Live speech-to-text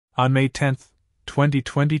On May 10,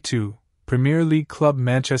 2022, Premier League club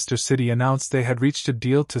Manchester City announced they had reached a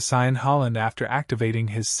deal to sign Haaland after activating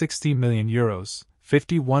his €60 million,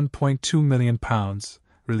 £51.2 million,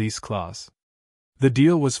 release clause. The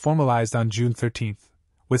deal was formalized on June 13,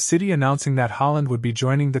 with City announcing that Haaland would be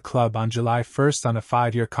joining the club on July 1 on a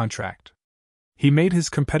 5-year contract. He made his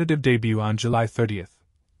competitive debut on July 30,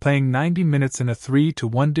 playing 90 minutes in a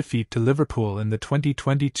 3-1 defeat to Liverpool in the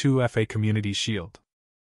 2022 FA Community Shield.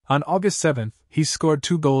 On August 7, he scored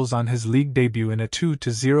 2 goals on his league debut in a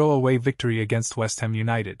 2-0 away victory against West Ham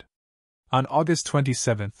United. On August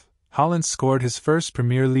 27, Haaland scored his first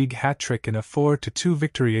Premier League hat-trick in a 4-2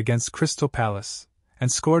 victory against Crystal Palace,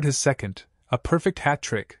 and scored his second, a perfect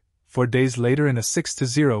hat-trick, 4 days later in a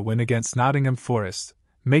 6-0 win against Nottingham Forest,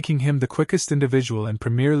 making him the quickest individual in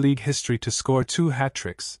Premier League history to score 2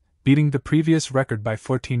 hat-tricks, beating the previous record by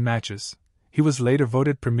 14 matches. He was later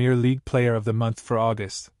voted Premier League Player of the Month for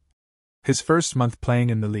August, his first month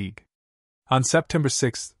playing in the league. On September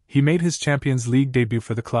 6, he made his Champions League debut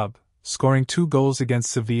for the club, scoring 2 goals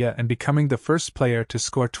against Sevilla and becoming the first player to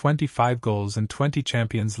score 25 goals in 20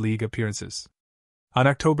 Champions League appearances. On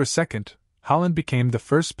October 2, Haaland became the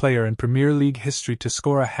first player in Premier League history to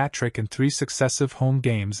score a hat-trick in 3 successive home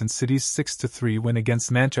games in City's 6-3 win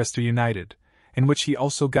against Manchester United, in which he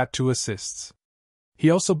also got 2 assists.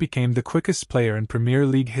 He also became the quickest player in Premier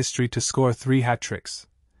League history to score 3 hat-tricks,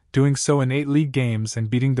 doing so in 8 league games and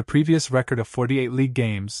beating the previous record of 48 league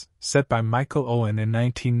games, set by Michael Owen in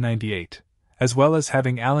 1998, as well as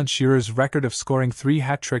having Alan Shearer's record of scoring 3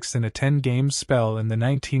 hat-tricks in a 10-game spell in the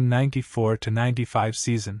 1994-95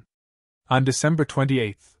 season. On December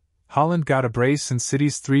 28, Haaland got a brace in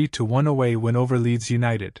City's 3-1 away win over Leeds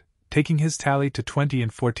United, taking his tally to 20 in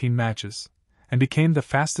 14 matches, and became the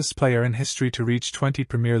fastest player in history to reach 20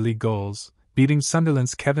 Premier League goals, beating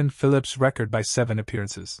Sunderland's Kevin Phillips' record by 7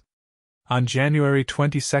 appearances. On January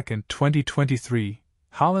 22, 2023,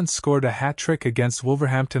 Haaland scored a hat-trick against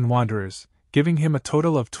Wolverhampton Wanderers, giving him a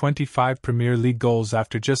total of 25 Premier League goals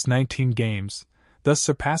after just 19 games, thus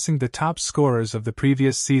surpassing the top scorers of the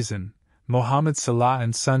previous season, Mohamed Salah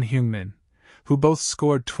and Son Heung-min, who both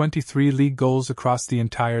scored 23 league goals across the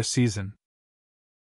entire season.